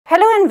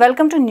and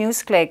welcome to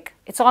NewsClick.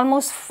 It's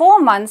almost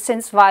 4 months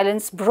since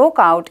violence broke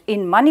out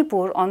in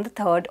Manipur on the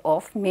 3rd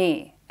of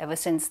May. Ever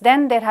since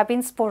then, there have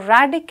been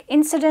sporadic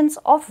incidents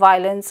of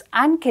violence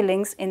and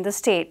killings in the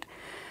state.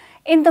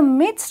 In the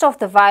midst of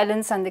the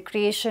violence and the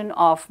creation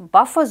of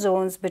buffer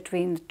zones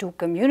between the two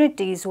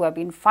communities who have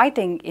been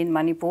fighting in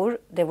Manipur,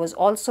 there was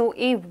also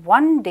a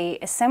one-day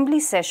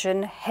assembly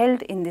session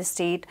held in the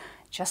state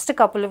just a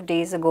couple of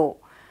days ago.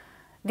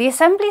 The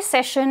assembly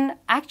session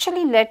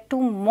actually led to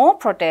more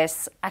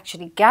protests,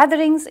 actually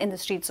gatherings in the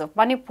streets of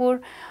Manipur,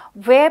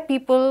 where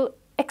people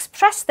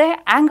expressed their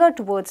anger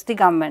towards the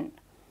government.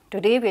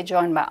 Today we are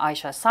joined by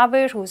Aaisha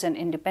Sabir, who is an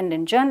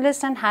independent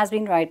journalist and has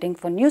been writing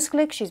for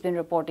NewsClick. She's been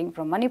reporting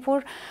from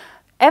Manipur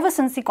ever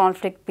since the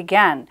conflict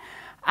began.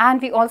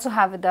 And we also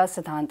have with us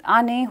Siddhanth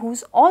Aney,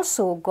 who's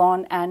also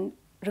gone and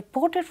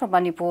reported from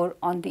Manipur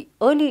on the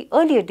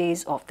earlier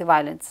days of the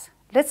violence.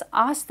 Let's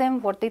ask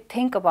them what they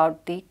think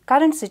about the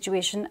current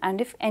situation and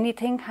if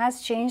anything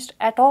has changed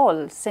at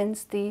all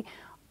since the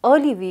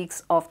early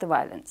weeks of the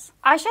violence.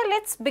 Aaisha,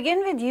 let's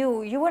begin with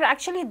you. You were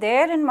actually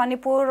there in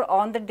Manipur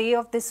on the day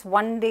of this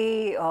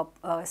one-day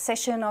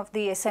session of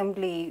the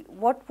assembly.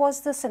 What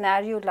was the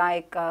scenario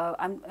like?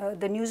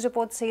 The news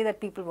reports say that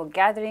people were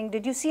gathering.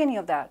 Did you see any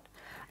of that?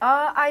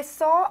 I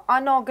saw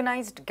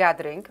unorganized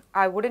gathering.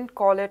 I wouldn't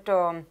call it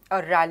a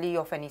rally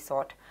of any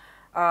sort.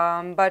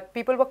 But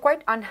people were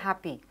quite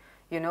unhappy,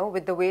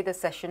 with the way the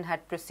session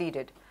had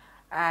proceeded.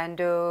 And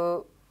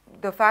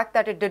the fact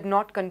that it did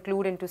not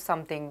conclude into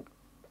something.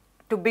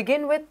 To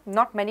begin with,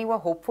 not many were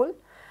hopeful,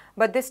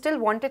 but they still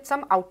wanted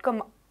some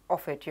outcome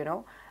of it,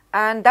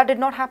 and that did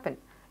not happen.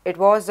 It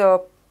was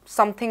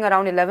something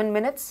around 11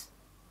 minutes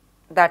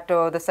that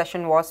the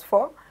session was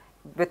for,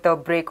 with a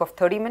break of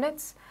 30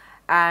 minutes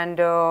and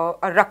a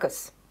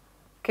ruckus,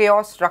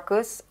 chaos,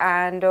 ruckus,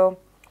 and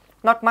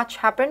not much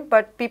happened,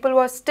 but people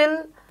were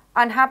still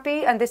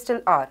unhappy and they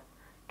still are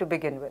to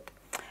begin with.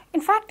 In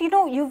fact,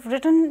 you've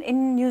written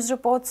in news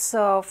reports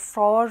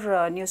for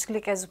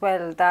NewsClick as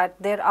well that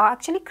there are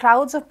actually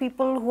crowds of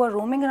people who are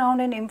roaming around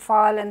in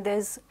Imphal and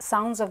there's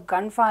sounds of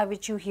gunfire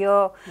which you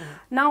hear.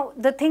 Now,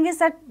 the thing is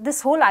that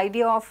this whole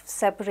idea of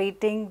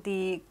separating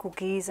the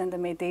Kukis and the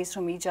Meiteis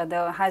from each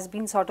other has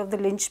been sort of the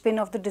linchpin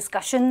of the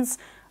discussions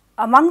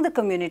among the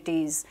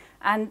communities,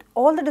 and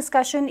all the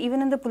discussion,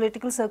 even in the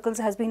political circles,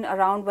 has been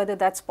around whether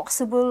that's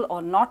possible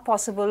or not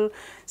possible.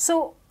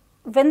 So,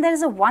 when there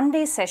is a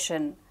one-day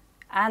session,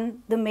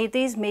 and the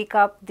Meiteis make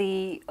up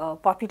the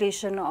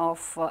population of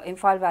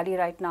Imphal Valley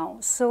right now.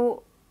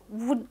 So,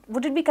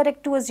 would it be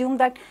correct to assume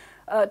that,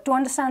 to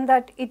understand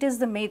that it is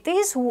the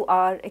Meiteis who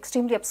are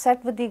extremely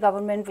upset with the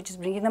government, which is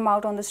bringing them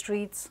out on the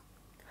streets?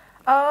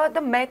 The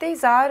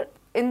Meiteis are,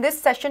 in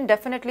this session,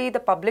 definitely the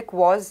public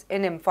was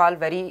in Imphal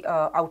very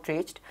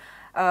outraged.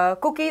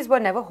 Kukis were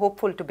never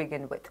hopeful to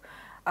begin with.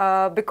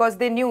 Because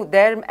they knew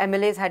their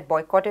MLAs had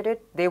boycotted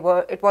it.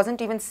 It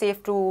wasn't even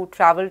safe to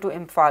travel to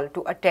Imphal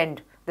to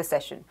attend the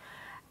session,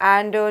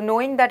 and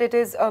knowing that it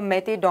is a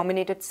Meitei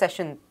dominated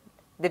session,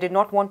 they did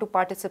not want to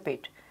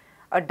participate.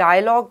 A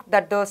dialogue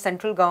that the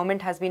central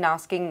government has been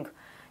asking,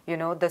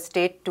 the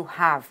state to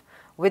have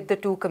with the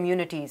two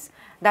communities,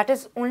 that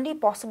is only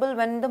possible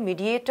when the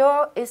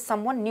mediator is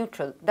someone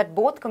neutral, that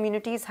both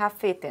communities have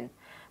faith in.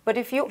 But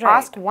if you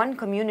ask one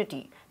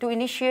community to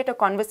initiate a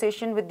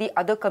conversation with the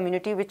other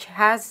community which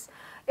has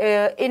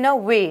in a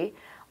way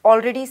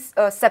already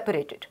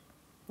separated,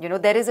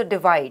 there is a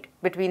divide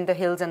between the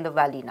hills and the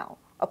valley now,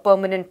 a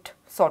permanent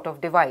sort of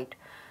divide.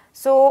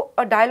 So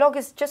a dialogue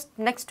is just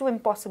next to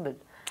impossible.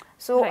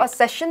 So a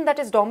session that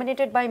is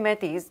dominated by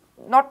Meiteis,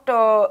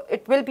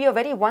 it will be a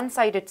very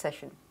one-sided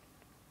session.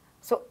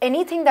 So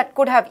anything that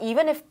could have,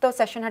 even if the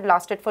session had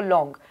lasted for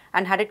long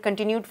and had it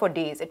continued for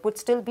days, it would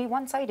still be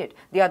one-sided.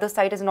 The other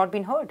side has not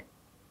been heard.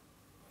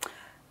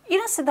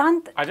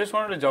 Siddhanth, I just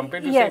wanted to jump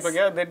in to say,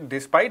 Pragya, that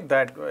despite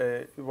that,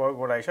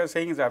 what Aaisha is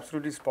saying is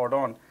absolutely spot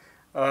on.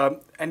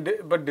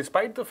 But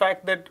despite the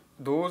fact that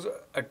those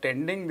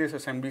attending this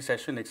assembly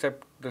session,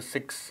 except the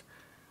 6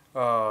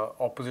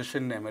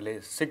 opposition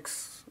MLAs,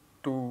 6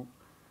 to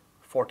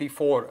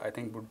 44, I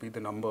think would be the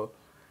number.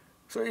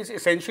 So it's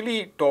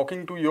essentially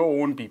talking to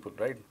your own people,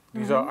 right?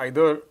 These are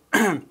either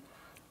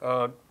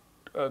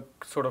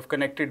sort of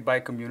connected by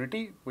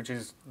community, which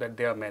is that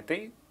they are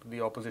Meitei,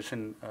 the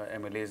opposition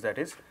MLAs that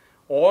is,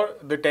 or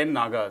the 10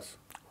 Nagas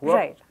who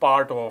are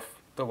part of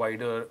the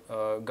wider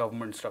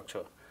government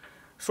structure.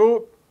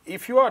 So,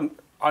 if you are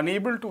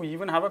unable to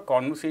even have a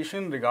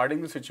conversation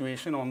regarding the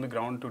situation on the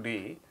ground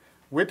today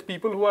with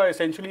people who are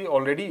essentially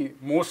already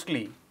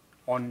mostly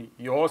on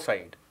your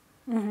side,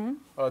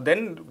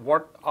 then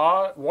what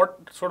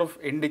sort of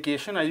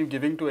indication are you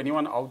giving to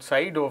anyone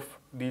outside of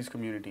these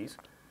communities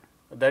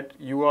that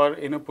you are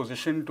in a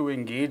position to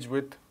engage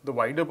with the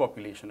wider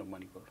population of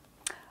Manipur?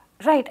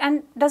 Right,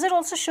 and does it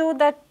also show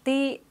that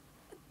the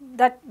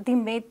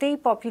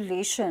Meitei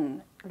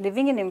population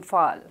living in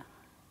Imphal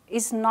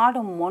is not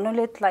a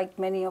monolith like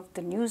many of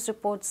the news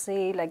reports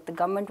say, like the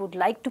government would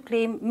like to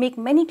make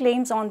many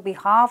claims on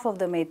behalf of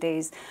the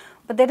Meiteis,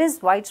 but there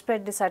is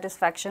widespread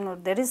dissatisfaction, or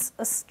there is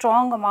a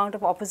strong amount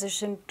of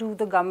opposition to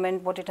the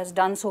government, what it has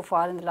done so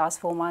far in the last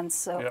 4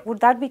 months. Would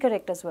that be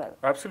correct as well?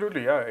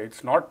 Absolutely, yeah.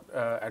 It's not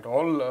at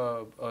all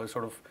a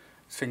sort of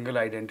single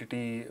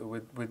identity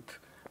with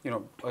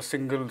a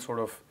single sort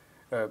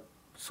of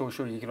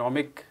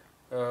socio-economic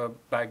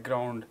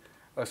background,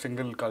 a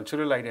single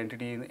cultural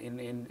identity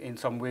in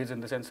some ways, in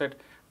the sense that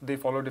they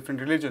follow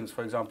different religions.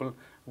 For example,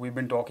 we've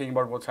been talking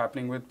about what's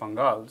happening with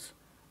Bangals.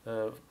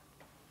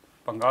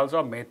 Bangals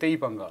are Meitei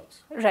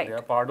Bangals. Right. They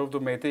are part of the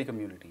Meitei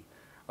community.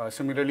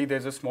 Similarly,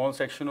 there's a small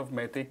section of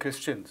Meitei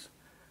Christians,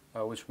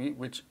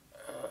 which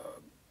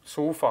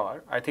so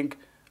far, I think,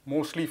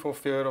 mostly for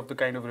fear of the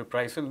kind of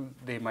reprisal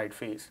they might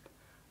face,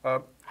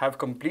 have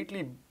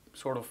completely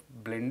sort of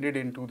blended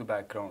into the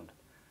background,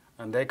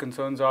 and their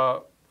concerns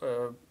are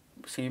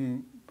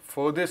seem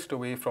furthest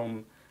away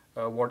from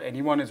what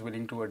anyone is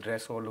willing to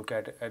address or look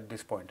at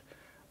this point.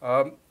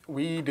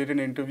 We did an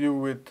interview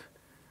with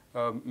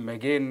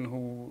Megan,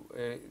 who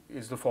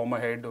is the former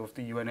head of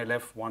the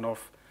UNLF, one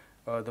of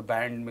the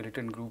banned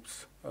militant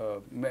groups,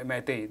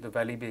 Meitei, the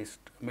valley-based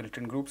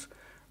militant groups,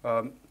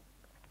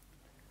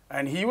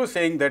 and he was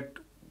saying that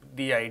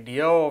the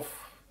idea of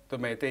the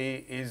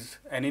Meitei is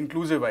an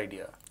inclusive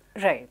idea.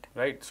 Right.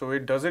 Right. So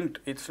it doesn't.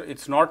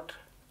 It's not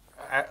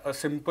a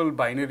simple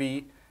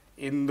binary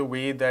in the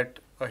way that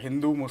a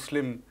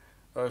Hindu-Muslim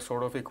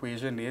sort of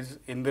equation is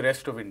in the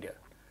rest of India.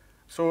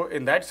 So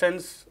in that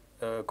sense,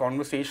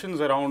 conversations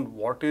around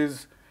what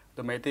is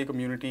the Meitei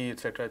community,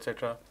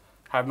 etc.,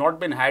 have not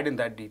been had in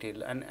that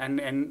detail.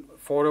 And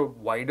for a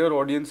wider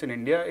audience in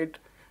India,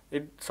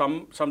 it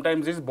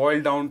sometimes is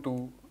boiled down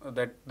to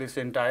that this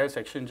entire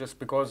section, just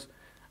because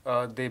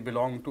they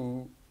belong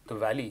to the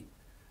valley.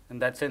 In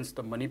that sense,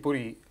 the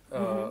Manipuri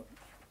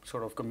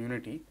sort of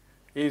community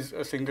is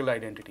a single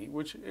identity,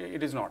 which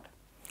it is not.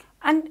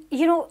 And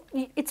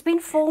it's been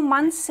 4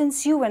 months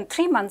since you went,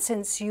 3 months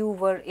since you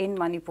were in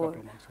Manipur.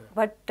 Months, yeah.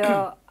 But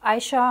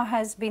Aaisha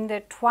has been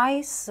there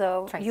twice.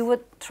 Thrice. You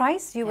were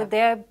thrice. You were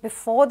there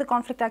before the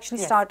conflict actually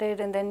started,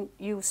 and then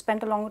you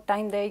spent a long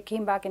time there. You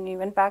came back and you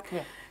went back.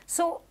 Yeah.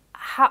 So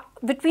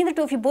between the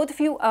two of you, both of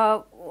you,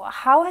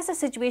 how has the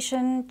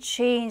situation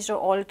changed or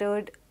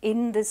altered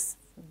in this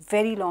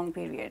very long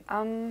period?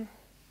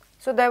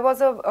 So there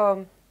was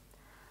a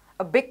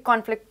big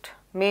conflict,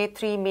 May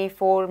 3, May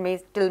 4,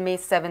 till May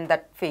 7,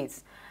 that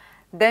phase.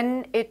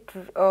 Then it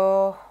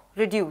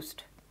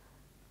reduced.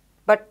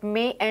 But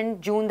May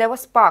and June, there were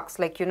sparks,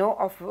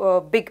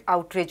 of big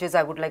outrages,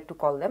 I would like to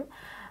call them.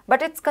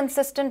 But it's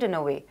consistent in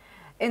a way.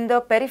 In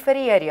the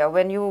periphery area,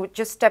 when you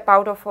just step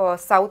out of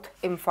South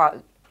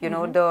Imphal,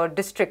 the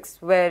districts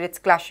where it's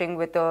clashing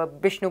with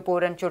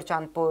Bishnupur and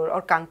Churchandpur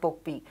or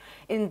Kangpokpi,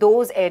 in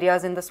those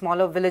areas, in the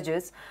smaller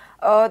villages,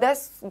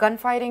 there's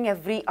gunfiring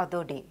every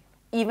other day,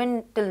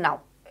 even till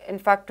now. In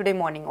fact, today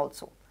morning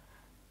also.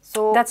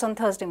 So that's on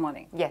Thursday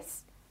morning?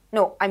 Yes.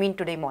 No, I mean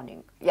today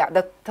morning. Yeah,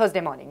 the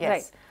Thursday morning, yes.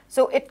 Right.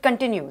 So it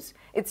continues.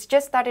 It's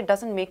just that it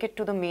doesn't make it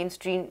to the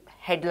mainstream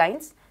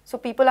headlines. So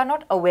people are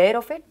not aware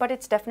of it, but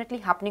it's definitely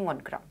happening on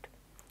ground.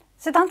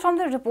 Siddhanth, from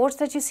the reports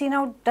that you see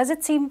now, does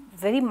it seem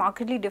very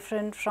markedly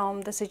different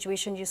from the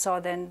situation you saw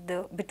then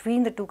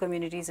between the two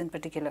communities in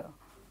particular?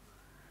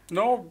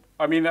 No,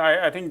 I mean,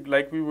 I think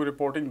like we were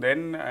reporting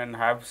then and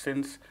have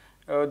since,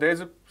 there's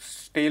a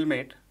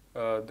stalemate.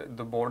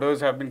 The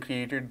borders have been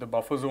created, the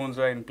buffer zones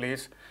are in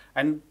place,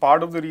 and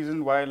part of the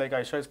reason why, like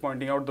Aaisha is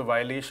pointing out, the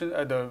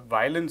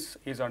violence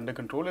is under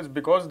control is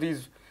because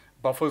these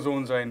buffer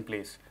zones are in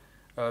place.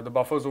 The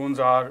buffer zones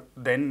are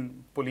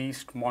then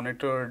policed,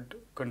 monitored,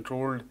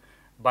 controlled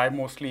by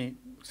mostly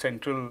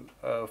central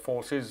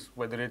forces,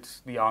 whether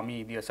it's the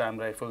army, the Assam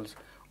Rifles,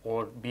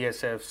 or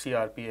BSF,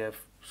 CRPF.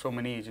 So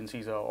many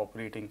agencies are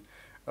operating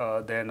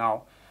there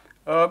now.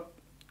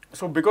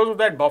 So because of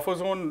that buffer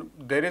zone,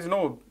 there is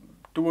no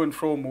to and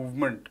fro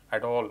movement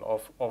at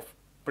all of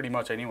pretty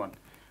much anyone,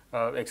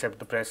 except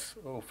the press,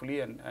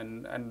 hopefully.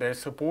 And there's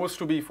supposed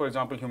to be, for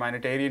example,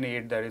 humanitarian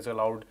aid that is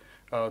allowed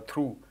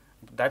through.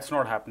 That's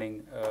not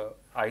happening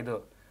either.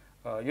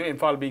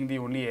 Imphal being the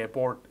only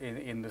airport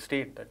in the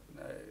state, that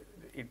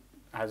it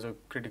has a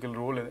critical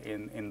role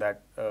in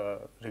that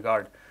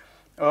regard.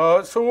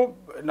 So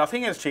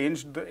nothing has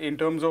changed in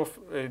terms of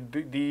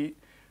the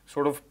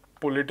sort of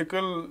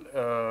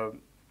political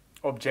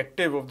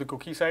objective of the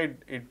Kuki side.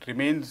 It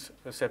remains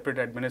a separate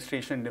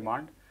administration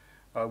demand,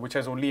 which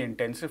has only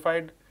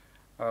intensified.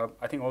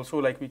 I think also,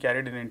 like, we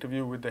carried an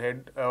interview with the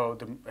head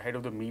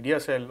of the media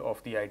cell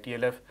of the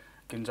ITLF,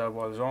 Kinza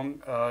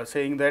Walzong,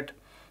 saying that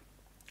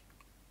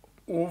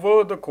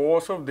over the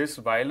course of this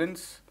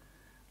violence,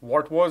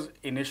 what was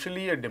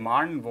initially a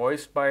demand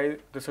voiced by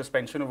the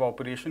suspension of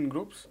operation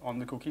groups on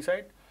the Kuki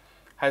side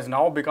has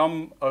now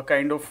become a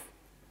kind of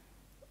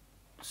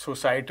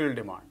societal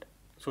demand.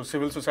 So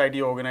civil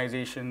society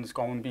organizations,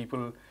 common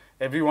people,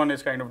 everyone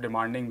is kind of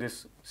demanding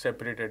this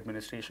separate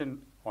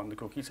administration on the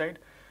Kuki side.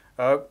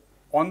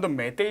 On the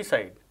Meitei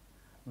side,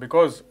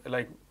 because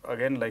like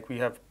we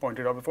have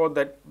pointed out before,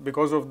 that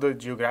because of the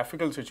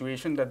geographical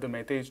situation that the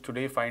Meiteis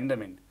today find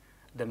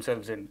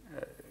themselves in,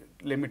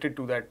 limited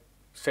to that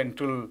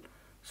central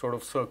sort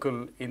of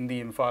circle in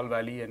the Imphal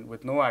Valley and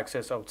with no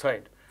access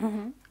outside,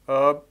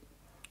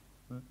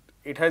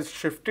 it has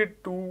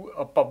shifted to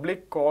a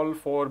public call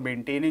for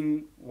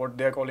maintaining what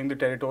they are calling the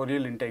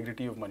territorial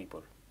integrity of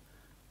Manipur,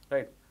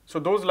 right? So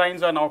those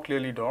lines are now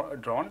clearly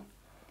drawn.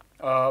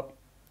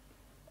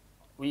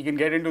 We can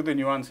get into the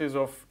nuances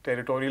of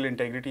territorial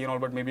integrity and all,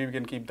 but maybe we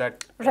can keep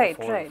that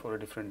for a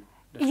different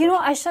discussion. You know,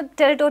 Aaisha,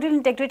 territorial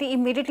integrity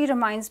immediately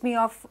reminds me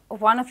of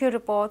one of your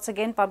reports,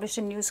 again published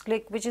in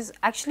NewsClick, which is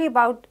actually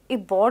about a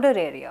border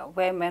area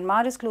where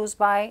Myanmar is close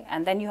by,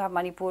 and then you have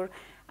Manipur,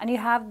 and you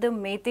have the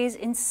Meiteis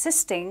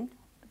insisting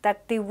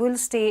that they will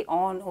stay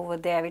on over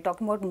there. We're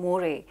talking about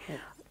More. Yes.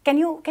 Can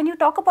you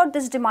talk about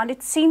this demand?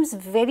 It seems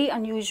very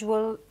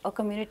unusual, a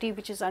community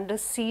which is under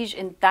siege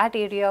in that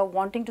area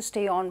wanting to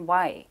stay on.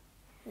 Why?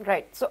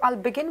 Right. So I'll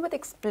begin with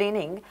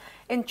explaining.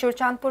 In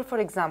Churchandpur, for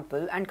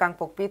example, and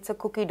Kangpokpi, it's a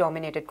Kuki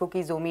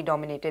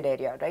dominated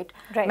area, right?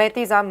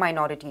 Meiteis are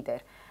minority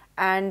there.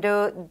 And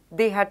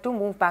they had to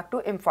move back to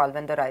Imphal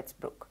when the riots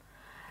broke.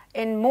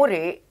 In More,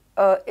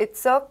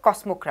 it's a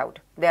Cosmo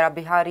crowd. There are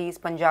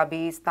Biharis,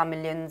 Punjabis,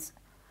 Tamilians,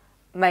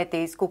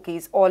 Meiteis,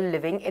 Kukis, all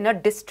living in a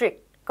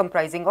district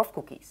comprising of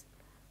Kukis.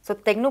 So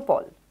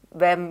Technopol,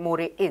 where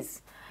More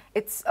is,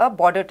 it's a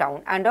border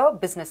town and a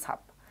business hub.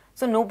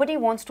 So nobody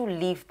wants to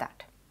leave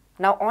that.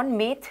 Now on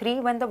May 3,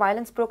 when the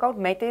violence broke out,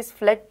 Meiteis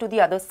fled to the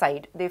other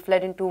side. They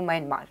fled into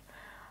Myanmar.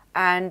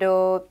 And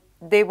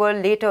they were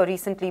later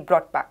recently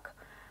brought back.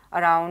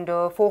 Around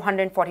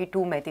 442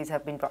 Meiteis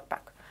have been brought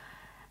back.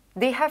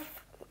 They have,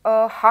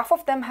 half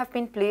of them have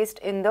been placed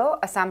in the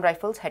Assam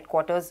Rifles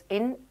headquarters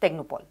in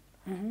Technopol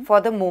for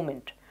the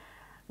moment.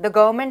 The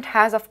government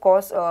has, of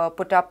course,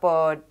 put up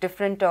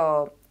different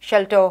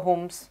shelter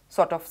homes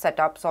sort of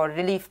setups or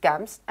relief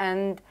camps,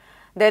 and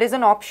there is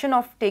an option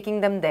of taking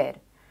them there,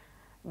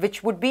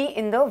 which would be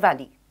in the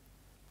valley.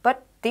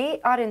 But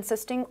they are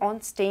insisting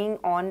on staying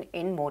on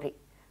in More.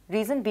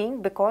 Reason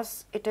being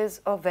because it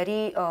is a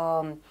very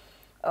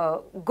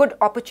good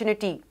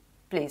opportunity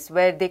place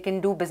where they can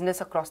do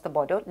business across the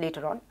border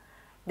later on.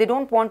 They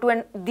don't want to,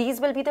 and these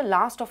will be the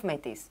last of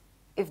Meiteis.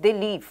 If they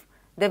leave,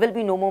 there will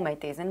be no more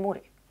Meiteis in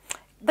More.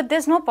 But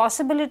there's no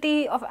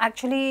possibility of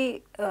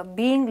actually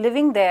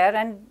living there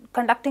and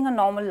conducting a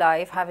normal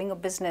life, having a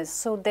business.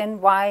 So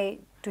then why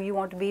do you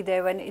want to be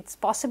there when it's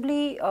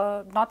possibly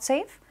not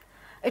safe?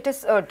 It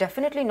is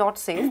definitely not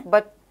safe,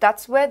 but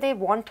that's where they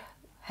want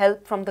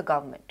help from the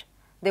government.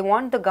 They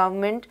want the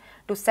government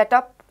to set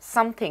up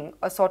something,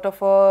 a sort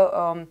of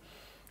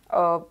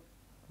a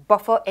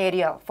buffer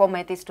area for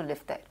Meiteis to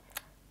live there,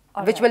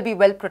 which will be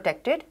well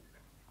protected,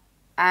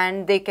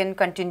 and they can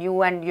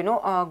continue and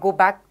go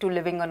back to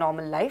living a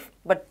normal life.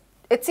 But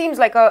it seems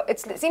like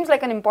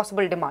an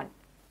impossible demand,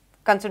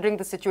 considering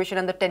the situation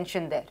and the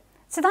tension there.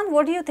 Siddhanth,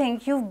 what do you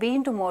think? You've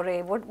been to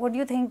More. What do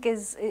you think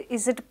is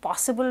it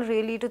possible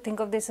really to think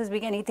of this as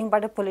being anything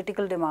but a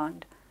political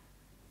demand?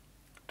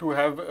 To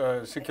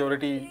have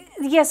security?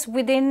 Yes,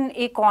 within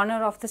a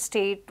corner of the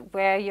state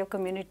where your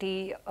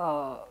community,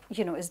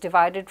 is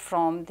divided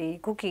from the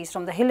Kukis,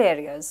 from the hill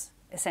areas,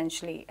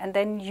 essentially, and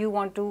then you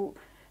want to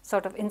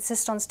sort of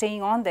insist on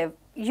staying on there.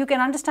 You can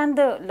understand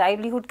the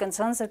livelihood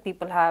concerns that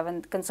people have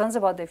and concerns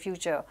about their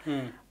future,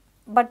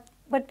 but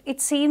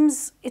it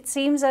seems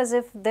as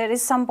if there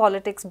is some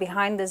politics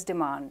behind this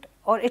demand,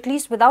 or at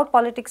least without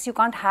politics, you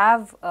can't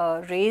have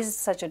raised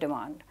such a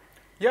demand.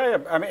 Yeah.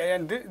 I mean,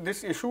 and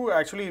this issue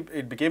actually,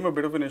 it became a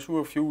bit of an issue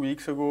a few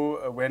weeks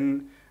ago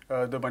when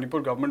the Manipur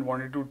government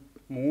wanted to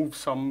move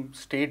some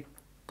state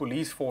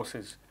police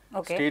forces,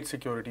 state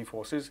security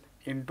forces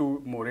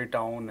into More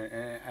town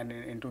and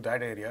into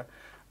that area,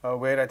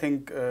 where I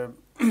think the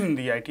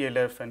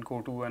ITLF and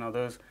KOTU and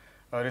others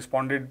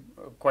responded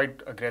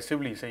quite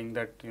aggressively, saying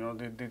that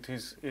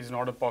this is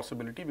not a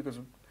possibility because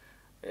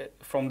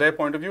from their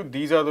point of view,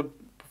 these are the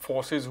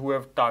forces who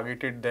have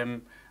targeted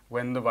them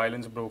when the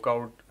violence broke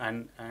out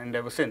and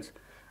ever since.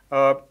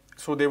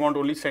 So they want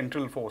only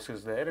central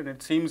forces there, and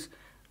it seems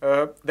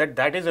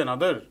that is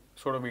another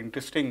sort of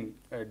interesting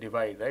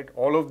divide, right?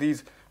 All of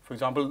these, for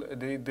example,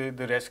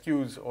 the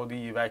rescues or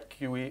the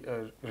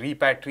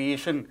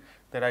repatriation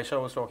that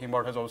Aaisha was talking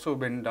about has also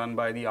been done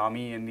by the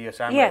army and the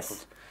Assam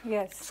Rifles.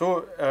 Yes.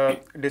 So,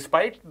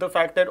 despite the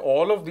fact that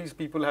all of these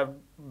people have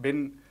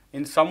been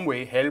in some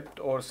way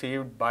helped or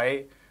saved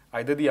by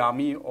either the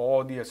army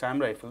or the Assam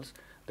Rifles,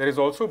 there is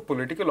also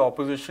political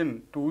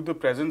opposition to the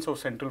presence of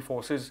central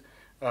forces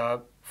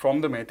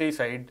from the Meitei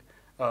side,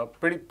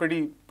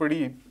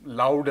 pretty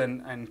loud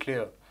and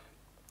clear.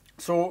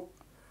 So,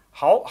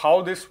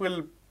 how this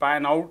will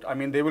pan out? I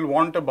mean, they will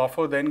want a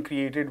buffer then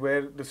created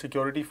where the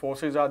security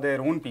forces are their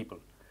own people,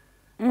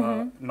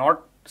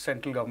 not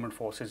central government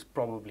forces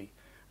probably,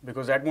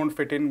 because that won't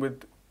fit in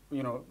with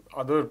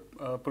other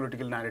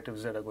political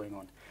narratives that are going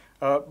on.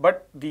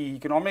 But the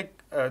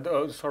economic,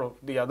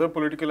 the other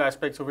political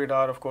aspects of it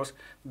are, of course,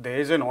 there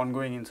is an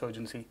ongoing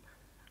insurgency.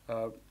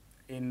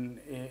 in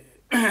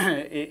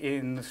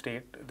in the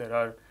state. There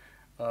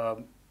are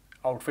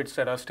outfits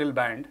that are still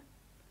banned,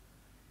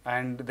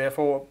 and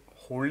therefore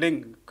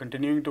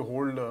continuing to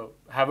hold,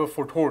 have a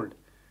foothold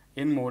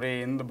in More,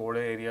 in the border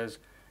areas,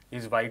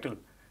 is vital.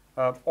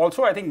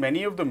 Also, I think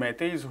many of the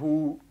Meiteis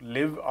who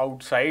live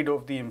outside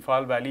of the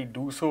Imphal Valley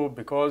do so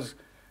because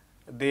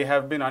they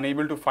have been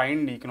unable to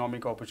find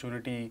economic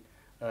opportunity,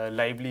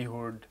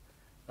 livelihood,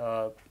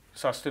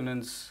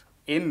 sustenance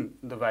in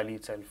the valley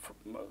itself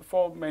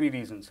for many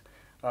reasons.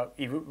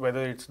 Even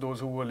whether it's those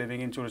who were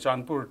living in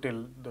Churachandpur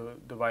till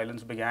the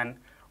violence began,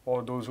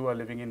 or those who are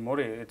living in More,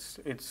 it's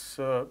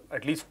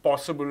at least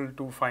possible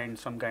to find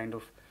some kind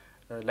of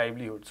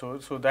livelihood.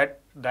 So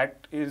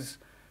that is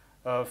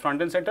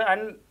front and center.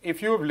 And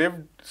if you have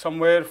lived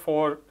somewhere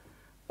for,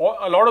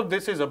 a lot of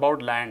this is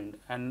about land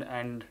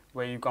and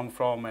where you come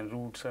from and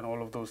roots and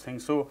all of those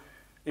things. So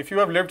if you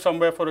have lived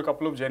somewhere for a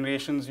couple of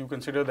generations, you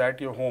consider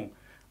that your home.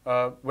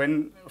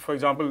 When, for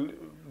example,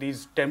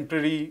 these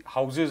temporary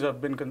houses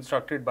have been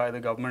constructed by the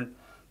government,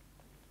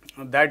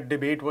 that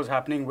debate was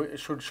happening,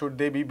 should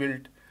they be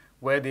built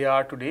where they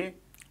are today,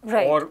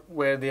 right, or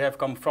where they have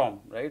come from,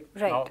 right?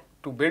 Now,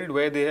 to build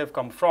where they have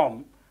come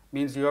from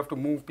means you have to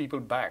move people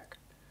back.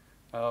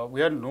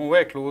 We are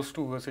nowhere close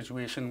to a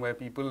situation where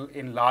people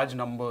in large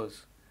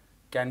numbers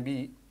can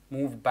be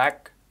moved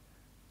back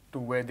to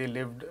where they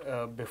lived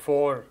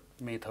before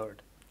May 3rd.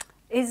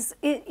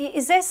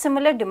 Is there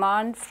similar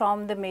demand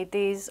from the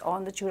Meiteis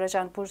on the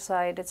Churachandpur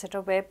side,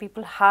 etc., where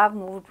people have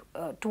moved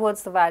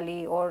towards the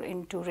valley or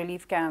into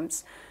relief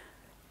camps?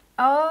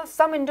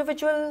 Some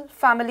individual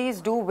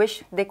families do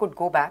wish they could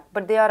go back,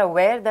 but they are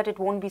aware that it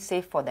won't be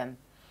safe for them.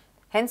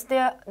 Hence,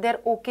 they're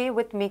okay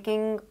with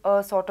making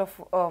a sort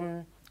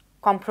of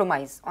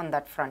compromise on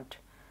that front.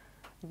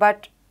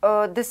 But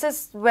this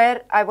is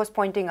where I was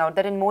pointing out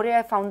that in More,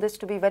 I found this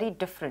to be very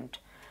different.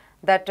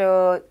 That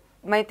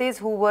Meiteis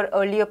who were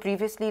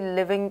previously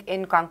living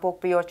in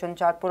Kangpokpi or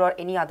Churachandpur or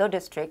any other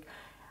district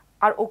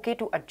are okay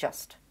to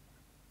adjust,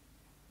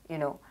 you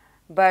know.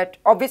 But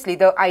obviously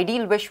the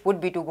ideal wish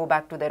would be to go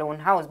back to their own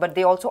house, but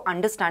they also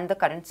understand the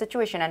current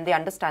situation and they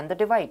understand the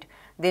divide.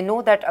 They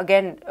know that,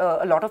 again,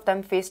 a lot of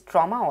them face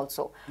trauma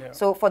also. Yeah.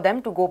 So for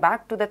them to go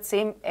back to that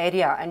same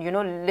area and, you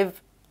know,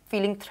 live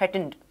feeling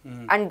threatened,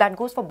 and that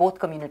goes for both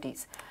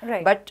communities.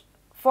 Right. But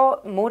for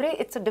More,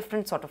 it's a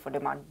different sort of a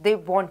demand. They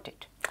want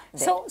it.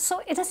 So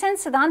in a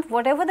sense, Siddhanth,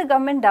 whatever the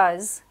government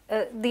does,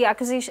 the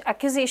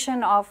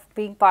accusation of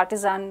being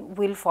partisan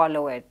will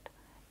follow it.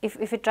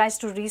 If it tries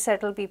to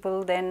resettle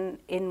people, then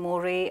in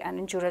More and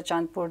in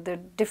Churachandpur, the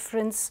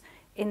difference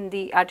in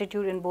the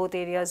attitude in both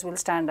areas will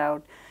stand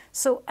out.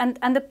 So,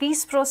 and the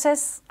peace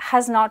process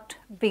has not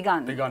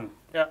begun.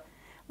 Yeah.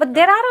 But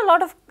there are a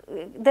lot of,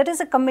 there is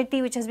a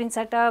committee which has been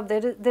set up,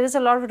 there is a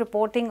lot of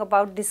reporting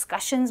about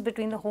discussions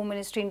between the Home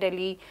Ministry in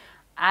Delhi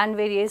and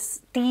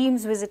various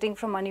teams visiting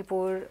from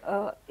Manipur.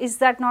 Is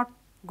that not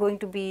going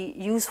to be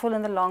useful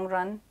in the long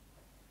run?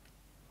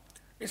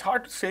 It's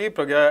hard to say,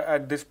 Pragya,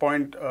 at this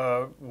point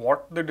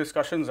what the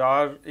discussions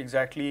are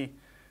exactly,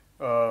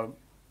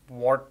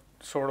 what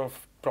sort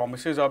of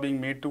promises are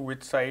being made to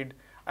which side.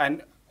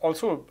 And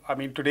also, I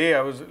mean, today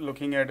I was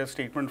looking at a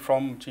statement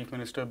from Chief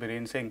Minister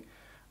Biren Singh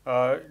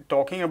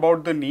talking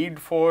about the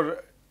need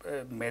for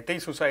Meitei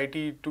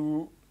society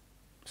to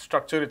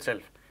structure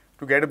itself,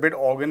 to get a bit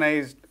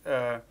organized,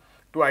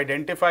 to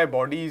identify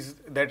bodies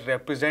that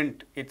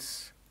represent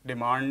its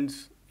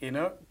demands in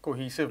a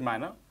cohesive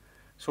manner,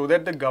 so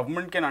that the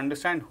government can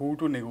understand who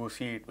to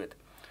negotiate with.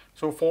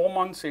 So 4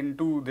 months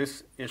into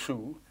this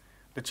issue,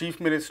 the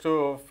Chief Minister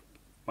of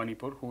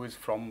Manipur, who is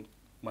from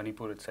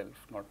Manipur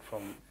itself, not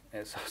from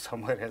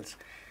somewhere else,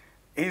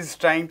 is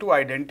trying to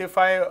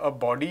identify a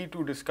body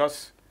to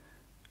discuss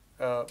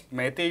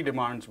Meitei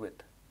demands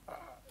with.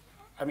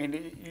 I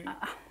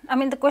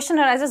mean, the question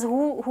arises,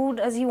 who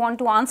does he want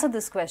to answer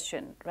this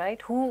question, right?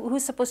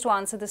 Who's supposed to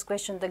answer this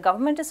question? The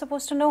government is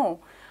supposed to know.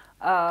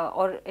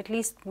 Or at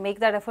least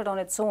make that effort on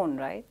its own,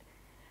 right?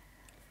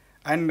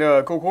 And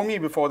COCOMI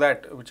before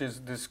that, which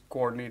is this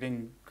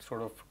coordinating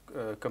sort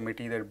of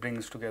committee that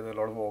brings together a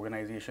lot of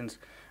organizations,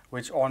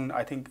 which on,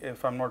 I think,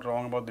 if I'm not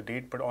wrong about the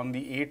date, but on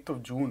the 8th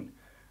of June,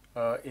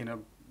 in a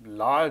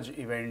large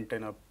event,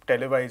 in a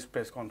televised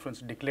press conference,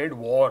 declared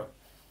war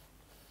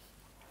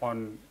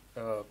on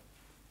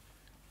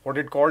what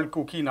it called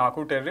Kuki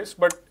narco terrorists,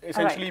 but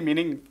essentially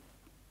meaning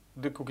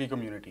the Kuki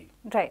community.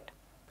 Right.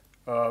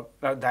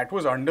 That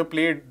was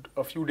underplayed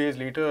a few days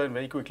later and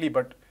very quickly,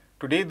 but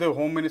today the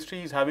Home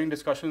Ministry is having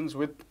discussions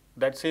with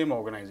that same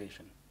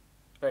organization,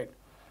 right?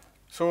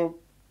 So,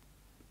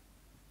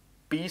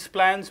 peace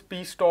plans,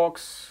 peace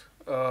talks,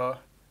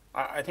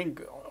 I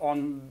think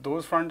on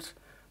those fronts,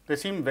 there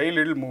seemed very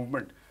little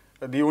movement.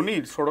 The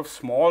only sort of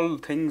small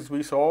things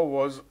we saw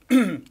was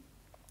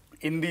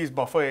in these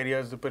buffer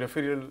areas, the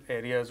peripheral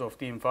areas of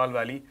the Imphal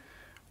Valley,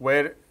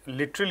 where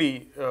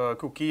literally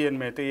Kuki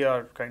and Meitei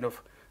are kind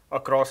of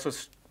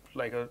across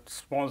like a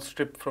small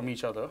strip from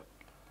each other.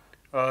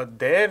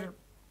 Their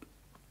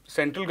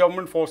central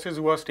government forces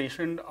who are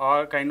stationed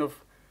are kind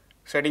of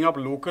setting up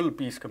local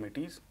peace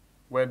committees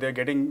where they're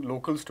getting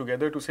locals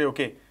together to say,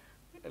 okay,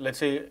 let's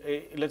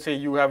say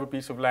you have a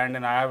piece of land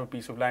and I have a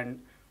piece of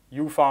land.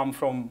 You farm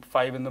from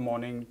 5 in the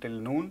morning till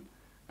noon,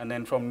 and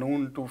then from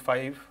noon to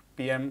 5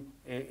 p.m.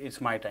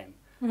 It's my time,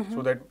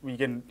 so that we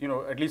can,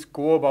 at least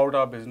go about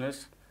our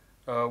business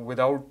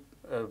without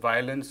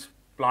violence,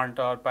 plant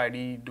our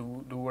paddy,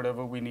 do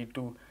whatever we need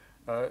to,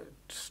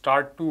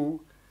 start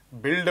to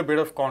build a bit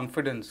of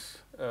confidence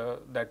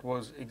that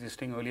was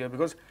existing earlier.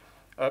 Because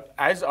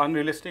as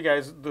unrealistic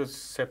as the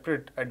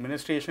separate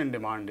administration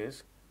demand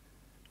is,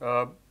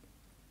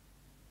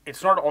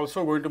 it's not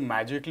also going to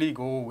magically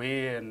go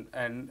away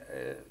and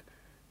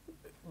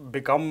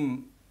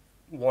become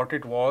what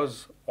it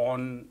was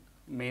on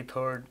May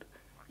 3rd,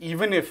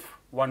 even if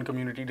one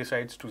community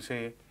decides to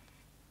say,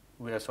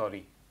 we are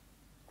sorry,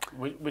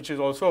 which is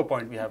also a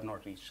point we have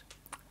not reached.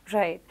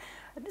 Right.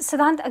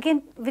 Siddhanth,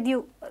 again with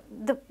you,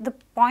 the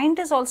point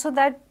is also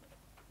that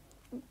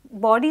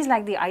bodies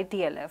like the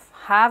ITLF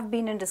have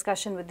been in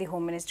discussion with the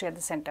Home Ministry at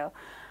the center,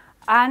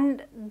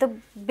 and the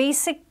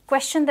basic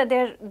question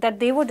that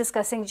they were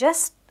discussing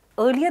just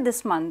earlier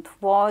this month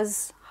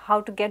was how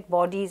to get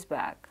bodies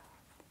back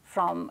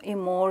from a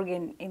morgue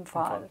in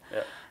Imphal.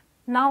 Yeah.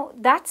 Now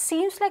that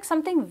seems like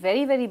something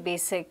very, very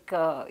basic.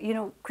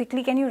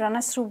 Quickly, can you run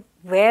us through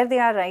where they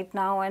are right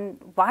now and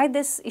why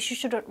this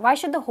issue why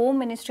should the Home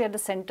Ministry at the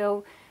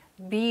center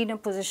be in a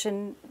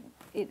position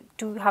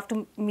to have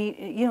to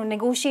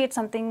negotiate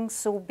something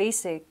so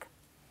basic?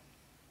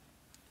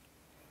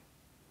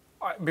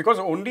 Because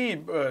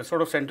only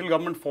sort of central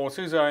government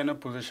forces are in a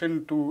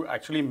position to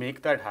actually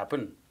make that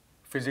happen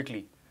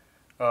physically.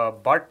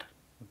 But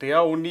they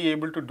are only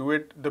able to do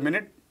it the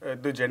minute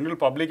the general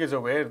public is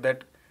aware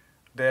that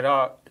there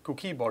are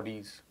cookie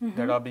bodies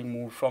that are being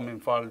moved from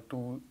Imphal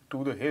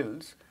to the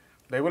hills.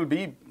 There will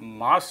be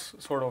mass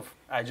sort of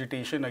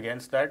agitation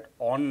against that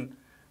on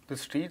the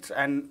streets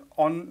and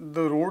on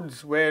the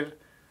roads where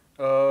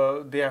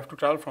they have to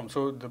travel from.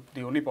 So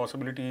the only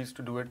possibility is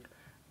to do it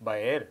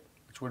by air,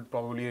 which would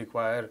probably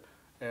require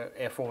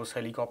Air Force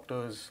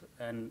helicopters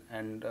and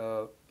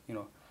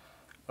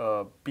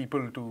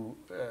people to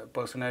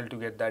personnel to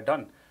get that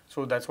done.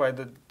 So that's why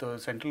the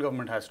central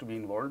government has to be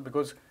involved,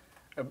 because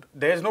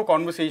there's no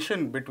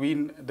conversation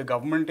between the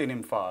government in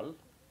Imphal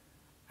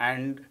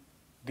and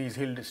these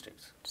hill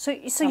districts. So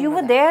you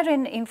were there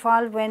in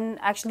Imphal when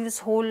actually this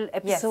whole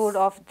episode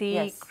of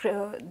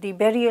the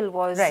burial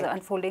was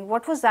unfolding.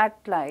 What was that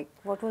like?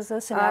 What was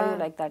the scenario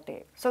like that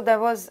day? So there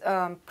was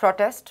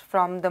protest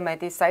from the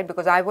Meitei side,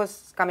 because I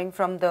was coming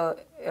from the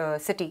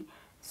city,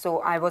 so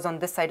I was on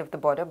this side of the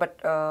border, but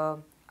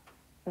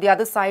the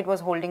other side was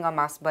holding a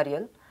mass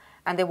burial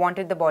and they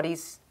wanted the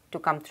bodies to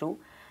come through.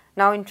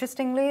 Now,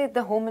 interestingly,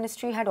 the Home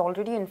Ministry had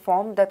already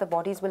informed that the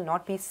bodies will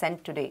not be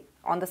sent today,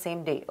 on the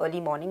same day, early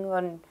morning,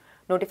 when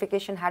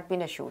notification had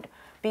been issued.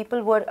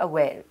 People were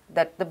aware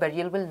that the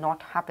burial will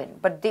not happen,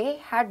 but they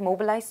had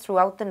mobilized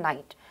throughout the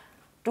night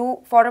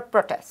for a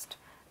protest,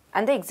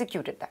 and they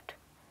executed that,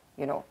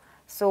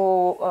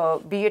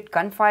 So, be it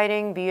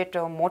gunfiring, be it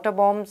mortar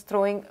bombs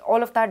throwing,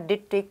 all of that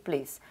did take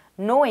place,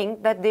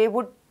 knowing that they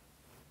would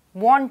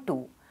want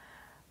to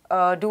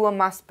do a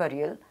mass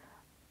burial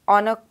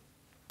on a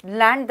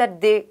land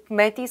that the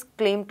Meiteis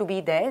claim to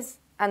be theirs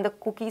and the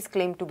Cookies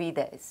claim to be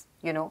theirs,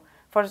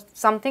 for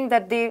something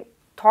that they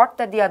thought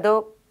that the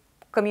other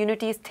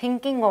community is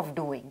thinking of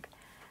doing.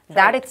 Right.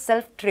 That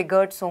itself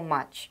triggered so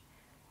much,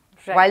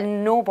 while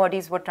no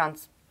bodies were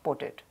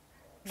transported.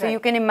 So you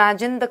can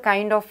imagine the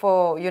kind of,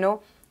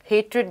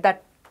 hatred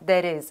that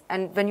there is.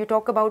 And when you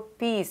talk about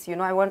peace,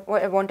 I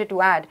wanted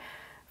to add,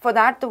 for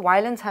that the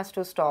violence has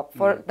to stop.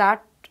 For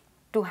that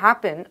to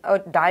happen, a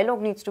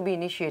dialogue needs to be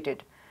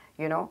initiated,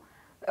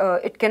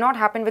 It cannot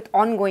happen with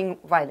ongoing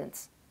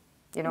violence,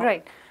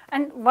 Right.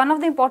 And one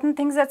of the important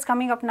things that's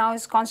coming up now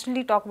is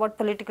constantly talk about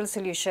political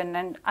solution.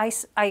 And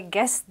I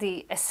guess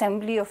the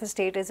assembly of a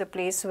state is a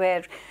place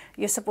where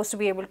you're supposed to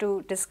be able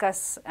to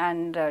discuss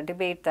and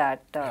debate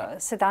that.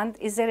 Siddhanth,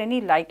 is there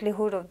any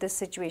likelihood of this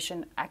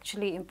situation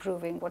actually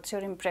improving? What's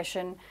your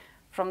impression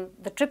from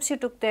the trips you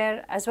took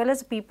there, as well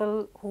as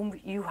people whom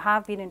you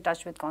have been in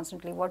touch with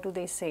constantly? What do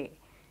they say?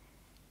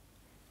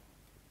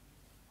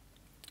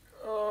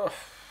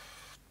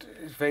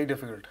 It's very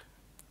difficult.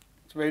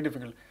 It's very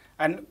difficult.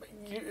 And,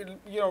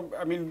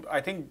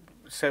 I think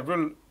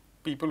several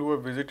people who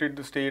have visited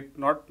the state,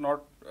 not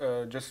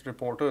just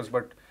reporters,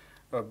 but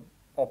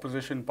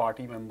opposition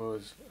party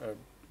members,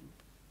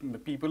 the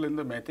people in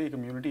the Meitei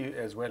community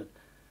as well,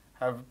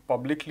 have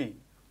publicly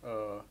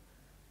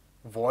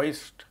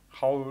voiced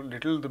how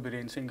little the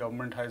Biren Singh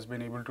government has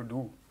been able to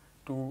do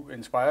to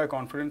inspire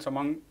confidence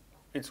among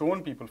its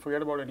own people,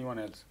 forget about anyone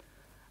else.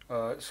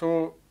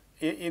 So,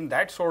 in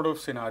that sort of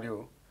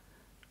scenario,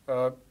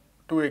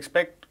 to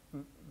expect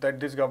that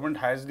this government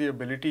has the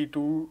ability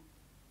to,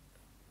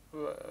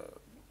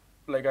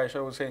 like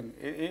Aaisha was saying,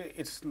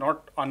 it's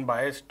not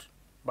unbiased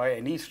by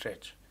any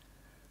stretch.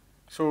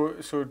 So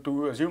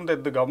to assume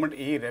that the government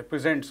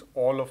represents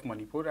all of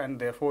Manipur and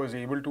therefore is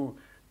able to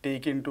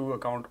take into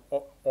account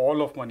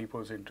all of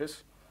Manipur's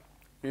interests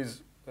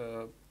is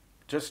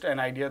just an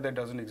idea that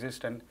doesn't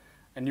exist, and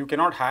you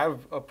cannot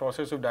have a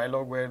process of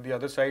dialogue where the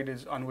other side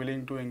is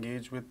unwilling to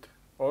engage with,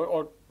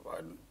 or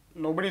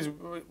nobody's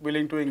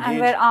willing to engage. And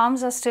where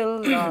arms are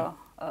still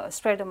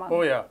spread among.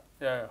 Oh yeah,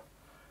 yeah.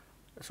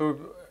 So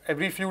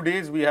every few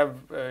days we have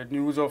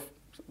news of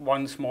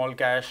one small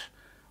cache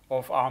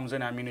of arms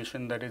and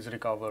ammunition that is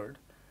recovered,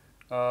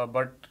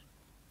 but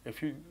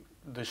if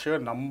the sheer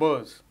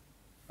numbers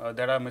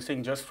that are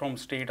missing just from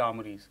state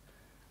armories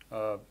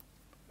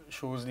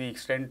shows the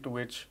extent to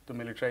which the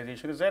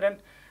militarization is there,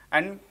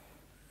 and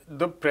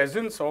the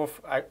presence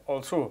of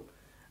also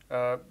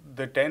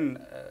the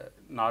 10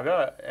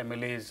 Naga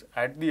MLAs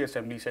at the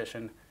assembly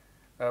session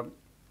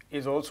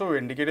is also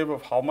indicative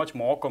of how much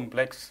more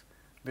complex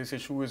this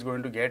issue is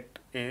going to get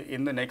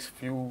in the next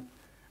few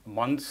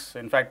months.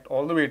 In fact,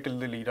 all the way till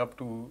the lead up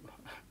to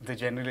the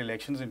general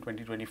elections in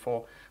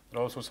 2024. There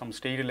are also some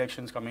state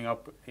elections coming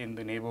up in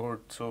the neighborhood.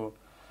 So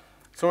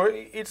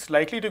it's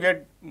likely to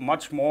get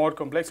much more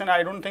complex, and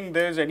I don't think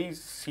there's any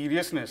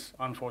seriousness.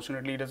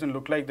 Unfortunately, it doesn't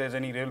look like there's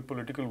any real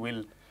political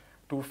will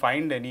to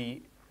find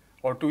any,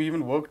 or to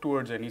even work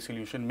towards any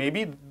solution.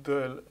 Maybe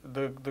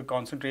the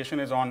concentration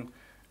is on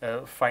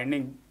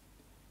finding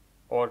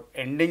or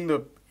ending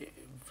the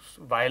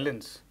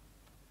violence.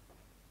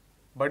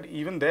 But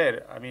even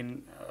there, I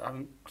mean,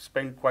 I've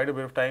spent quite a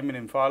bit of time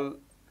in Imphal.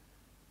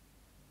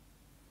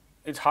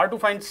 It's hard to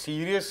find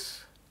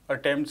serious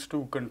attempts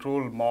to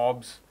control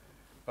mobs,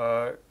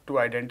 to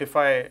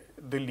identify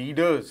the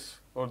leaders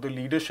or the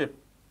leadership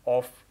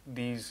of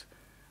these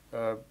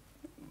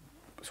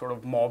sort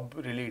of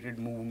mob-related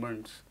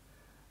movements,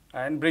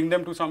 and bring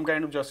them to some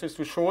kind of justice,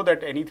 to show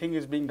that anything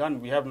is being done.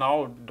 We have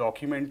now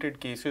documented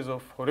cases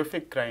of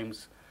horrific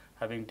crimes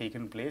having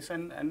taken place,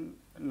 and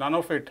none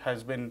of it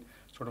has been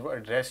sort of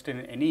addressed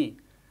in any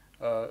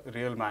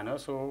real manner.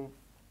 So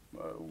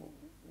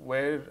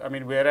we're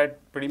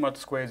at pretty much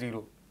square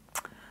zero.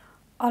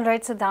 All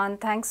right,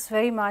 Siddhanth, thanks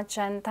very much,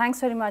 and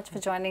thanks very much for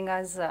joining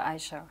us,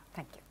 Aaisha.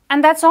 Thank you.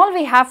 And that's all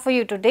we have for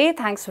you today.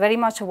 Thanks very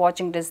much for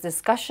watching this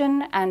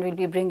discussion, and we'll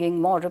be bringing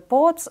more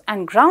reports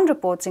and ground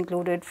reports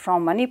included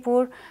from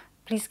Manipur.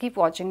 Please keep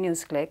watching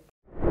NewsClick.